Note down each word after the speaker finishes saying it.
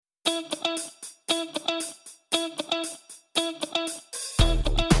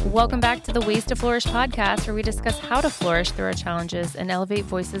Welcome back to the Ways to Flourish podcast, where we discuss how to flourish through our challenges and elevate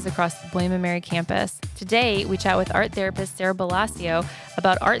voices across the William & Mary campus. Today, we chat with art therapist Sarah Balacio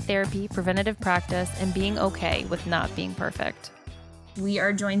about art therapy, preventative practice, and being okay with not being perfect. We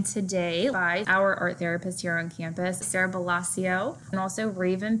are joined today by our art therapist here on campus, Sarah Balacio, and also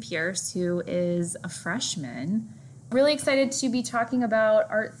Raven Pierce, who is a freshman. Really excited to be talking about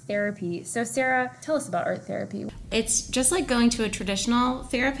art therapy. So Sarah, tell us about art therapy. It's just like going to a traditional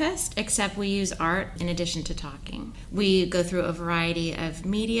therapist, except we use art in addition to talking. We go through a variety of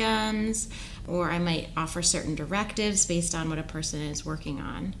mediums, or I might offer certain directives based on what a person is working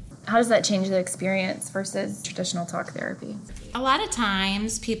on. How does that change the experience versus traditional talk therapy? A lot of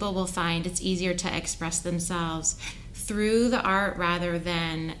times people will find it's easier to express themselves through the art rather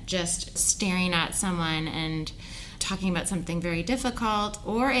than just staring at someone and talking about something very difficult,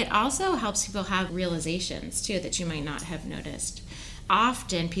 or it also helps people have realizations too that you might not have noticed.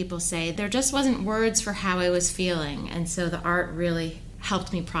 Often people say there just wasn't words for how I was feeling, and so the art really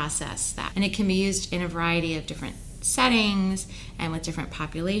helped me process that. And it can be used in a variety of different settings and with different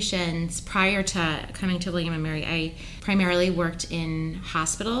populations. Prior to coming to William & Mary, I primarily worked in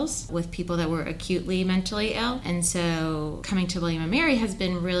hospitals with people that were acutely mentally ill. And so coming to William & Mary has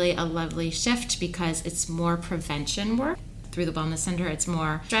been really a lovely shift because it's more prevention work. Through the Wellness Center, it's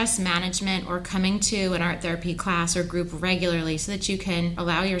more stress management or coming to an art therapy class or group regularly so that you can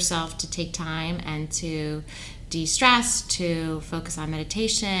allow yourself to take time and to de-stress, to focus on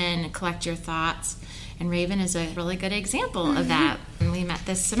meditation, collect your thoughts. And Raven is a really good example of that. And we met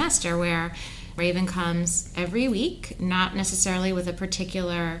this semester where Raven comes every week, not necessarily with a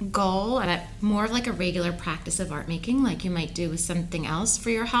particular goal, but more of like a regular practice of art making, like you might do with something else for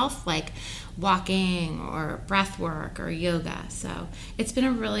your health, like walking or breath work or yoga. So it's been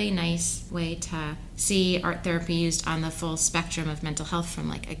a really nice way to see art therapy used on the full spectrum of mental health, from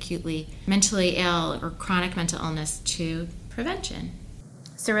like acutely mentally ill or chronic mental illness to prevention.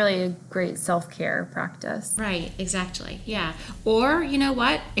 So really a great self-care practice. Right, exactly, yeah. Or, you know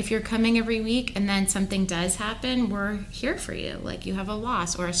what, if you're coming every week and then something does happen, we're here for you. Like you have a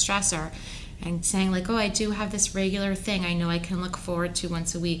loss or a stressor, and saying like, oh, I do have this regular thing I know I can look forward to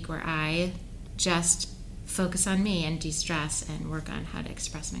once a week where I just focus on me and de-stress and work on how to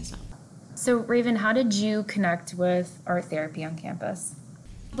express myself. So Raven, how did you connect with art therapy on campus?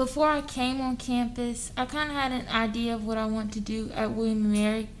 Before I came on campus, I kind of had an idea of what I want to do at William &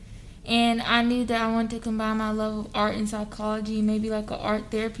 Mary, and I knew that I wanted to combine my love of art and psychology, maybe like an art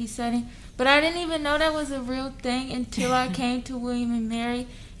therapy setting, but I didn't even know that was a real thing until I came to William & Mary.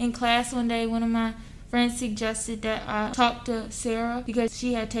 In class one day, one of my friends suggested that I talk to Sarah because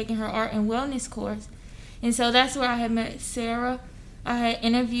she had taken her art and wellness course, and so that's where I had met Sarah. I had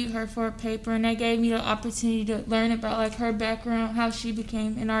interviewed her for a paper, and that gave me the opportunity to learn about like her background, how she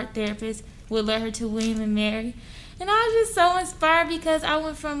became an art therapist, what led her to William & Mary. And I was just so inspired because I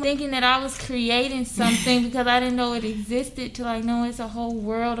went from thinking that I was creating something because I didn't know it existed to like knowing it's a whole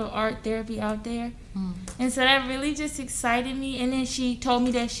world of art therapy out there. And so that really just excited me. And then she told me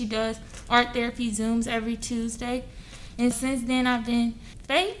that she does art therapy Zooms every Tuesday. And since then, I've been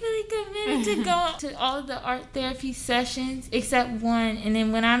faithfully committed to go to all of the art therapy sessions except one. And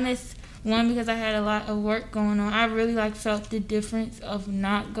then when I missed one because I had a lot of work going on, I really like felt the difference of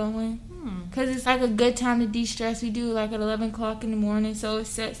not going. Because it's like a good time to de-stress. We do it like at 11 o'clock in the morning, so it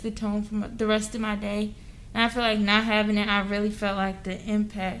sets the tone for the rest of my day. And I feel like not having it, I really felt like the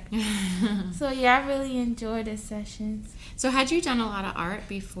impact. So yeah, I really enjoy the sessions. So had you done a lot of art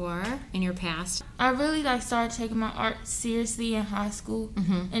before in your past? I really started taking my art seriously in high school.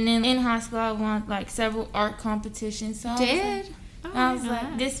 And then in high school I won like several art competitions. So I was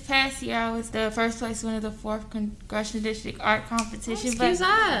like, this past year I was the first place winner of the 4th Congressional District Art Competition. Excuse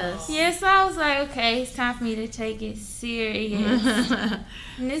us. Yeah, so I was like, okay, it's time for me to take it serious.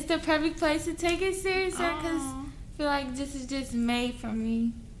 And it's the perfect place to take it serious because I feel like this is just made for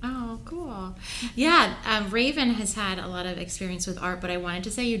me. Oh, cool. Yeah, Raven has had a lot of experience with art, but I wanted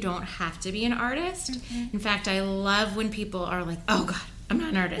to say you don't have to be an artist. In fact, I love when people are like, oh, God, I'm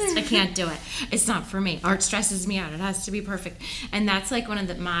not an artist. I can't do it. It's not for me. Art stresses me out. It has to be perfect. And that's like one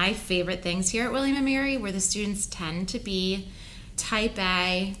of my favorite things here at William & Mary, where the students tend to be type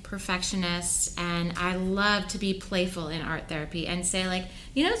A perfectionists, and I love to be playful in art therapy and say like,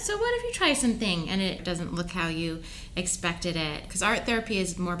 you know, so what if you try something and it doesn't look how you expected it? Because art therapy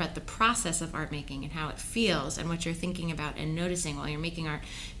is more about the process of art making and how it feels and what you're thinking about and noticing while you're making art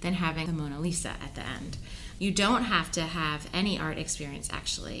than having the Mona Lisa at the end. you don't have to have any art experience,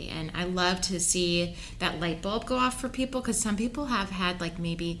 actually. And I love to see that light bulb go off for people, because some people have had like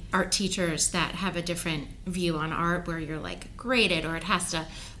maybe art teachers that have a different view on art, where you're like graded or it has to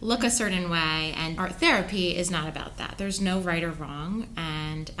look a certain way. And art therapy is not about that. There's no right or wrong.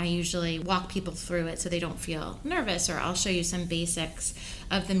 And I usually walk people through it so they don't feel nervous, or I'll show you some basics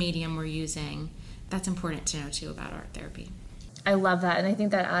of the medium we're using. That's important to know too about art therapy. I love that. And I think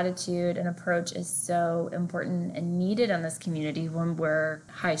that attitude and approach is so important and needed in this community when we're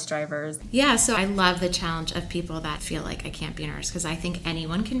high strivers. Yeah, so I love the challenge of people that feel like I can't be an artist, because I think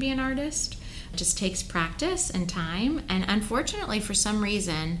anyone can be an artist. It just takes practice and time. And unfortunately, for some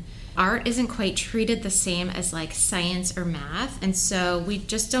reason, art isn't quite treated the same as like science or math. And so we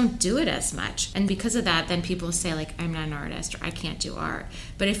just don't do it as much. And because of that, then people say like, I'm not an artist, or I can't do art.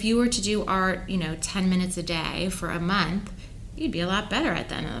 But if you were to do art, 10 minutes a day for a month, you'd be a lot better at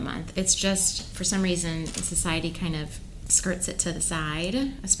the end of the month. It's just, for some reason, society kind of skirts it to the side,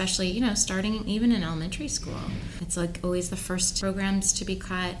 especially, starting even in elementary school. It's like always the first programs to be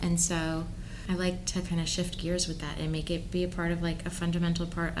cut. And so I like to kind of shift gears with that and make it be a part of like a fundamental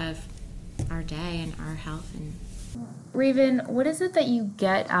part of our day and our health. And Raven, what is it that you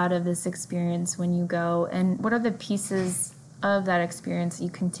get out of this experience when you go, and what are the pieces of that experience that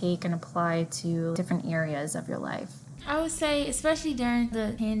you can take and apply to different areas of your life? I would say, especially during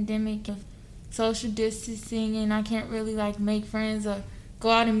the pandemic of social distancing, and I can't really like make friends or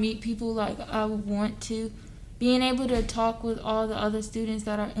go out and meet people like I would want to, being able to talk with all the other students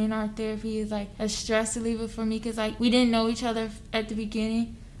that are in art therapy is like a stress reliever for me, because like we didn't know each other at the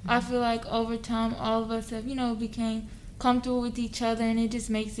beginning. I feel like over time all of us have, became comfortable with each other, and it just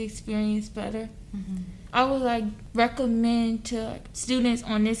makes the experience better. I would like recommend to students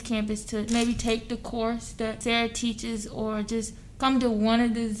on this campus to maybe take the course that Sarah teaches, or just come to one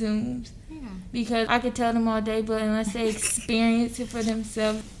of the Zooms. Because I could tell them all day, but unless they experience it for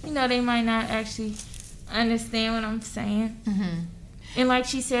themselves, they might not actually understand what I'm saying. And like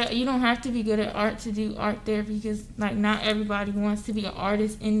she said, you don't have to be good at art to do art therapy, because like not everybody wants to be an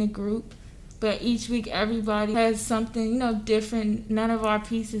artist in the group. But each week everybody has something, different. None of our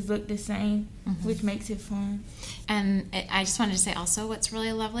pieces look the same, which makes it fun. And I just wanted to say also, what's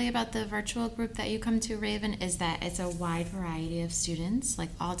really lovely about the virtual group that you come to, Raven, is that it's a wide variety of students, like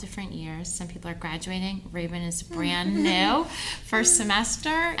all different years. Some people are graduating. Raven is brand new, first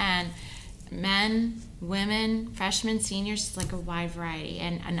semester, and men, women, freshmen, seniors, it's like a wide variety.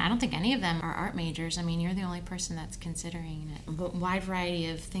 And I don't think any of them are art majors. I mean, you're the only person that's considering it. But wide variety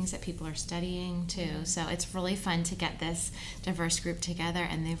of things that people are studying too. So it's really fun to get this diverse group together,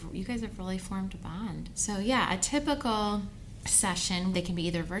 and you guys have really formed a bond. So yeah, a typical session, they can be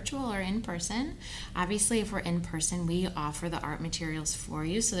either virtual or in person. Obviously, if we're in person, we offer the art materials for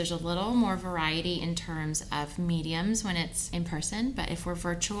you, so there's a little more variety in terms of mediums when it's in person. But if we're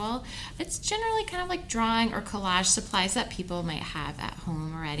virtual, it's generally kind of like drawing or collage supplies that people might have at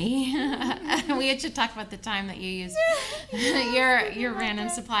home already. We should talk about the time that you use your random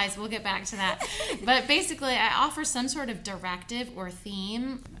supplies. We'll get back to that. But basically, I offer some sort of directive or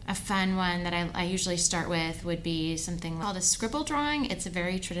theme. A fun one that I usually start with would be something called a scribble drawing. It's a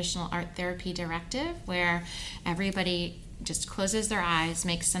very traditional art therapy directive where everybody just closes their eyes,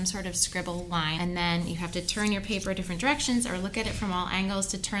 makes some sort of scribble line, and then you have to turn your paper different directions or look at it from all angles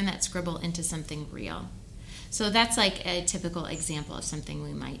to turn that scribble into something real. So that's like a typical example of something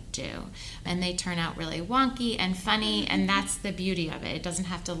we might do. And they turn out really wonky and funny, and that's the beauty of it. It doesn't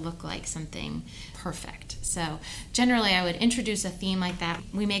have to look like something perfect. So generally I would introduce a theme like that.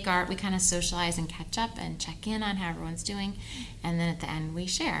 We make art, we kind of socialize and catch up and check in on how everyone's doing. And then at the end we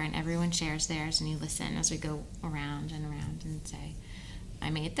share, and everyone shares theirs, and you listen as we go around and say, I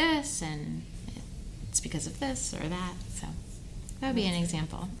made this, and it's because of this or that. So that would be an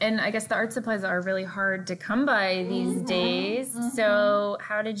example. And I guess the art supplies are really hard to come by these days. So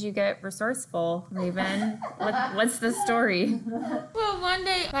how did you get resourceful, Raven? What's the story? Well, one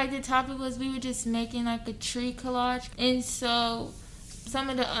day, like the topic was we were just making like a tree collage. And so some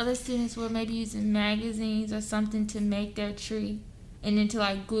of the other students were maybe using magazines or something to make their tree, and then to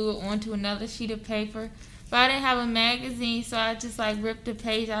like glue it onto another sheet of paper. But I didn't have a magazine, so I just like ripped a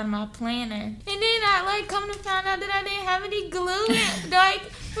page out of my planner. And then I like come to find out that I didn't have any glue. Like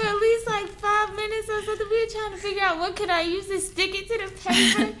for at least like 5 minutes or something, we were trying to figure out what could I use to stick it to the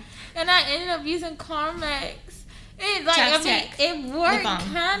paper. And I ended up using Carmex. It worked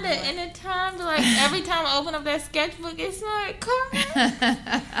kind of in a time to, like, every time I open up that sketchbook, it's like, come.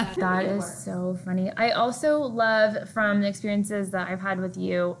 That is so funny. I also love, from the experiences that I've had with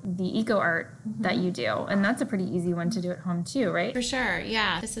you, the eco art that you do. And that's a pretty easy one to do at home too, right? For sure,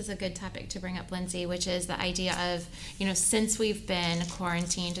 yeah. This is a good topic to bring up, Lindsay, which is the idea of, since we've been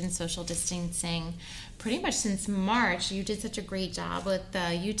quarantined and social distancing, pretty much since March, you did such a great job with the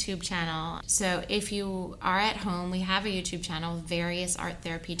YouTube channel. So if you are at home, we have a YouTube channel with various art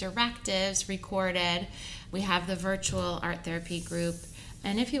therapy directives recorded. We have the virtual art therapy group.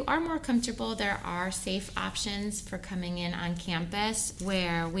 And if you are more comfortable, there are safe options for coming in on campus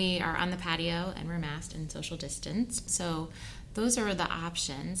where we are on the patio and we're masked and social distance. So those are the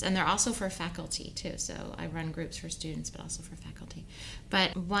options. And they're also for faculty too. So I run groups for students, but also for faculty.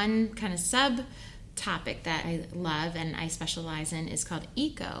 But one kind of topic that I love and I specialize in is called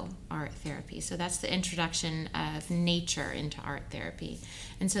eco art therapy. So that's the introduction of nature into art therapy.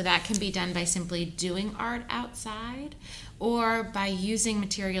 And so that can be done by simply doing art outside or by using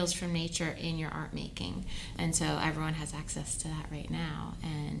materials from nature in your art making. And so everyone has access to that right now.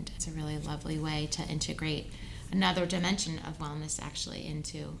 And it's a really lovely way to integrate another dimension of wellness actually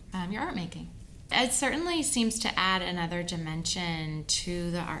into your art making. It certainly seems to add another dimension to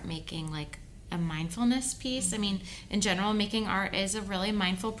the art making, like a mindfulness piece. I mean, in general, making art is a really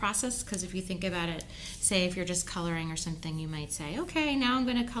mindful process, because if you think about it, say if you're just coloring or something, you might say, okay, now I'm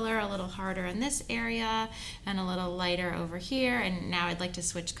going to color a little harder in this area and a little lighter over here, and now I'd like to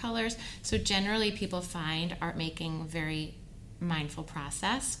switch colors. So generally people find art making very mindful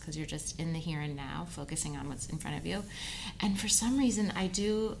process, because you're just in the here and now, focusing on what's in front of you. And for some reason, I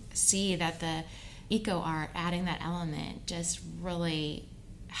do see that the eco art, adding that element, just really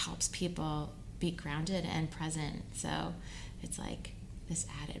helps people be grounded and present. So it's like this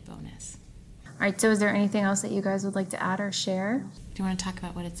added bonus. All right, so is there anything else that you guys would like to add or share? Do you want to talk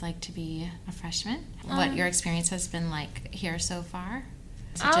about what it's like to be a freshman? What your experience has been like here so far?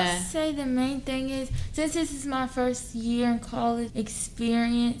 I would say the main thing is, since this is my first year in college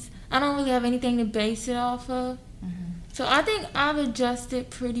experience, I don't really have anything to base it off of. Mm-hmm. So I think I've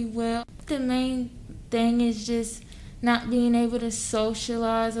adjusted pretty well. The main thing is just not being able to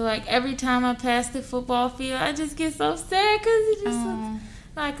socialize. Or like every time I pass the football field, I just get so sad because it just looks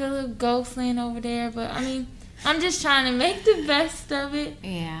like a little ghost land over there. But I mean, I'm just trying to make the best of it.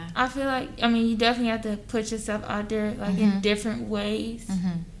 Yeah. I feel like, I mean, you definitely have to put yourself out there like in different ways.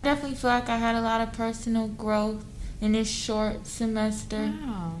 Definitely feel like I had a lot of personal growth in this short semester.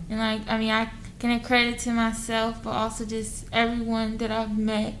 Wow. And like, I mean, I can credit to myself, but also just everyone that I've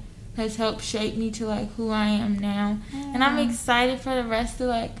met has helped shape me to like who I am now. And I'm excited for the rest of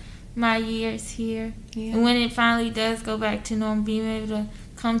like my years here. Yeah. And when it finally does go back to normal, being able to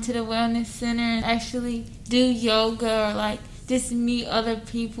come to the wellness center and actually do yoga or like just meet other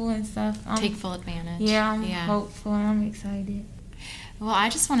people and stuff. Take full advantage. Yeah, I'm hopeful and I'm excited. Well, I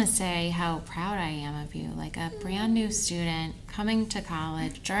just want to say how proud I am of you, like a brand new student coming to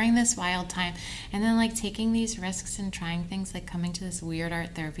college during this wild time, and then like taking these risks and trying things, like coming to this weird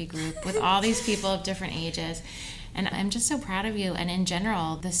art therapy group with all these people of different ages. And I'm just so proud of you. And in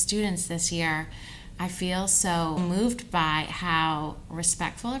general, the students this year, I feel so moved by how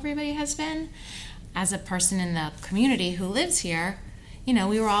respectful everybody has been. As a person in the community who lives here, you know,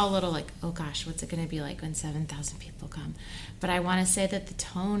 we were all a little like, oh gosh, what's it going to be like when 7,000 people come? But I want to say that the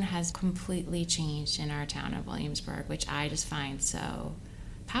tone has completely changed in our town of Williamsburg, which I just find so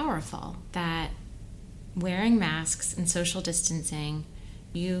powerful, that wearing masks and social distancing,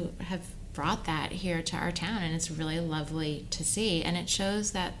 you have brought that here to our town, and it's really lovely to see. And it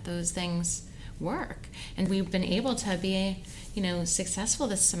shows that those things work. And we've been able to be, you know, successful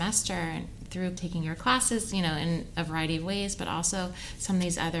this semester through taking your classes, you know, in a variety of ways, but also some of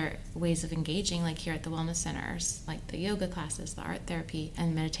these other ways of engaging, like here at the wellness centers, like the yoga classes, the art therapy,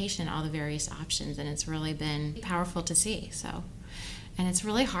 and meditation, all the various options. And it's really been powerful to see. So, and it's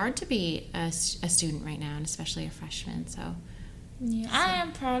really hard to be a student right now, and especially a freshman. So yeah, I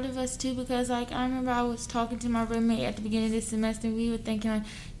am proud of us too, because like I remember I was talking to my roommate at the beginning of this semester, and we were thinking like,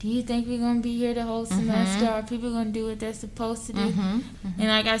 do you think we're going to be here the whole semester? Are people going to do what they're supposed to do? And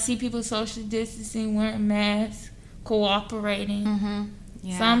like I see people social distancing, wearing masks, cooperating.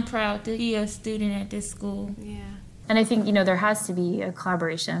 Yeah. So I'm proud to be a student at this school. Yeah. And I think, you know, there has to be a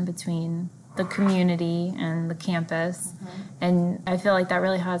collaboration between the community and the campus. And I feel like that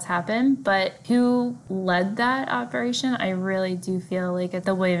really has happened. But who led that operation? I really do feel like at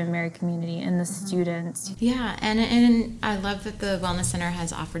the William & Mary community and the students. Yeah, and I love that the Wellness Center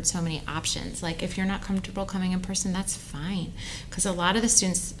has offered so many options. Like if you're not comfortable coming in person, that's fine. Because a lot of the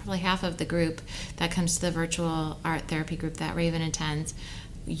students, probably half of the group that comes to the virtual art therapy group that Raven attends,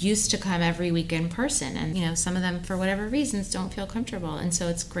 used to come every week in person, and some of them for whatever reasons don't feel comfortable, and so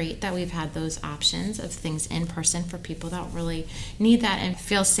it's great that we've had those options of things in person for people that really need that and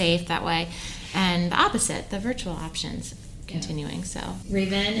feel safe that way, and the opposite, the virtual options continuing. So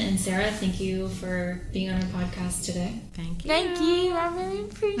Raven and Sarah, thank you for being on our podcast today. Thank you. I really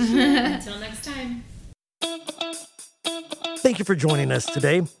appreciate it. Until next time. Thank you for joining us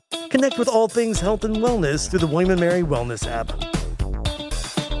today. Connect with all things health and wellness through the William & Mary Wellness app.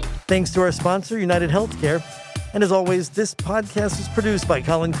 Thanks to our sponsor, United Healthcare. And as always, this podcast is produced by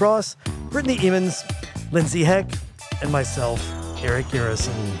Colin Cross, Brittany Emmons, Lindsay Heck, and myself, Eric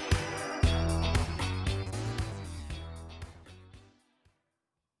Garrison.